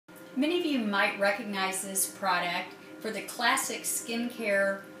Many of you might recognize this product for the classic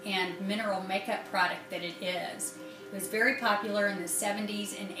skincare and mineral makeup product that it is. It was very popular in the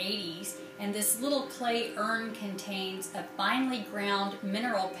 70s and 80s, and this little clay urn contains a finely ground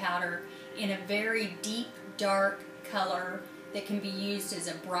mineral powder in a very deep, dark color that can be used as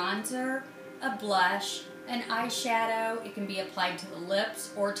a bronzer, a blush, an eyeshadow. It can be applied to the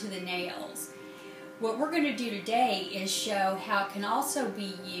lips or to the nails. What we're going to do today is show how it can also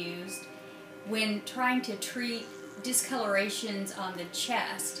be used when trying to treat discolorations on the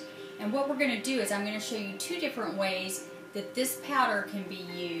chest. And what we're going to do is I'm going to show you two different ways that this powder can be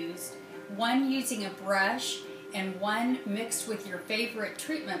used. One using a brush and one mixed with your favorite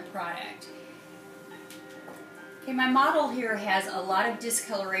treatment product. Okay, my model here has a lot of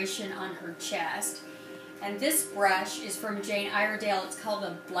discoloration on her chest. And this brush is from Jane Iredale. It's called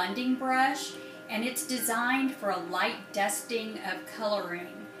a blending brush. And it's designed for a light dusting of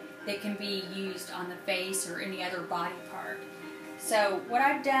coloring that can be used on the face or any other body part. So what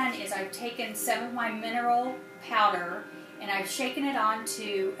I've done is I've taken some of my mineral powder and I've shaken it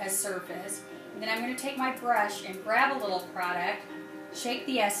onto a surface. And then I'm going to take my brush and grab a little product, shake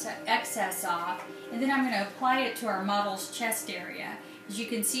the excess off, and then I'm going to apply it to our model's chest area. As you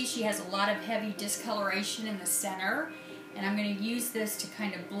can see, she has a lot of heavy discoloration in the center. And I'm going to use this to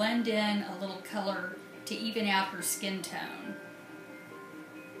kind of blend in a little color to even out her skin tone.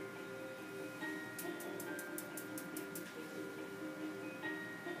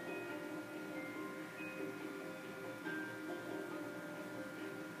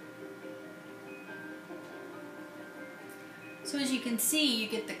 So as you can see, you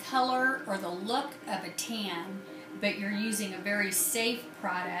get the color or the look of a tan, but you're using a very safe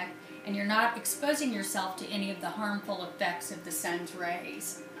product and you're not exposing yourself to any of the harmful effects of the sun's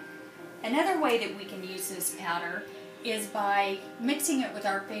rays. Another way that we can use this powder is by mixing it with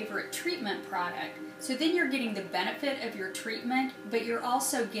our favorite treatment product. So then you're getting the benefit of your treatment, but you're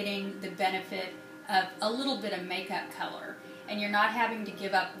also getting the benefit of a little bit of makeup color, and you're not having to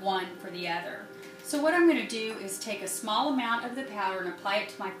give up one for the other. So what I'm going to do is take a small amount of the powder and apply it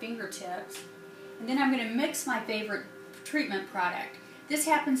to my fingertips, and then I'm going to mix my favorite treatment product. This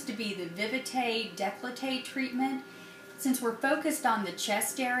happens to be the Vivite Décolleté treatment. Since we're focused on the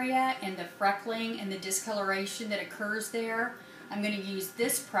chest area and the freckling and the discoloration that occurs there, I'm going to use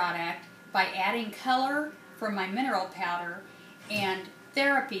this product by adding color from my mineral powder and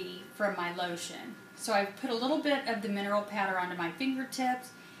therapy from my lotion. So I've put a little bit of the mineral powder onto my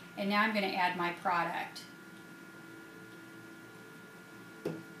fingertips, and now I'm going to add my product.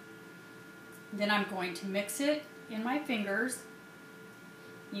 Then I'm going to mix it in my fingers.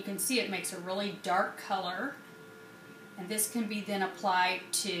 You can see it makes a really dark color, and this can be then applied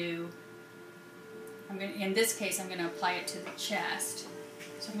to, in this case I'm going to apply it to the chest.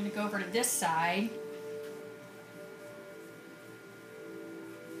 So I'm going to go over to this side.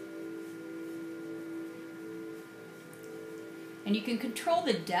 And you can control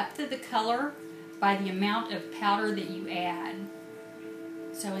the depth of the color by the amount of powder that you add.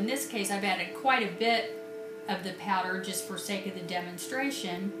 So in this case I've added quite a bit of the powder just for sake of the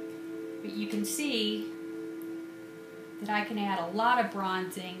demonstration, but you can see that I can add a lot of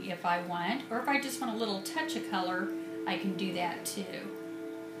bronzing if I want, or if I just want a little touch of color, I can do that too.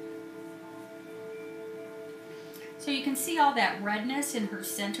 So you can see all that redness in her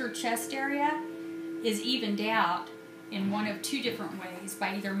center chest area is evened out in one of two different ways,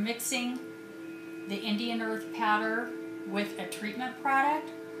 by either mixing the Indian Earth powder with a treatment product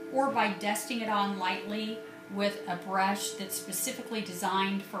or by dusting it on lightly with a brush that's specifically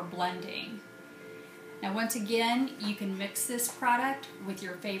designed for blending. Now once again, you can mix this product with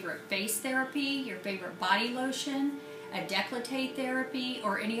your favorite face therapy, your favorite body lotion, a décolleté therapy,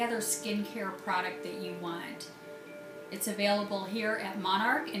 or any other skincare product that you want. It's available here at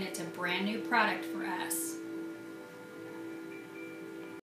Monarch, and it's a brand new product for us.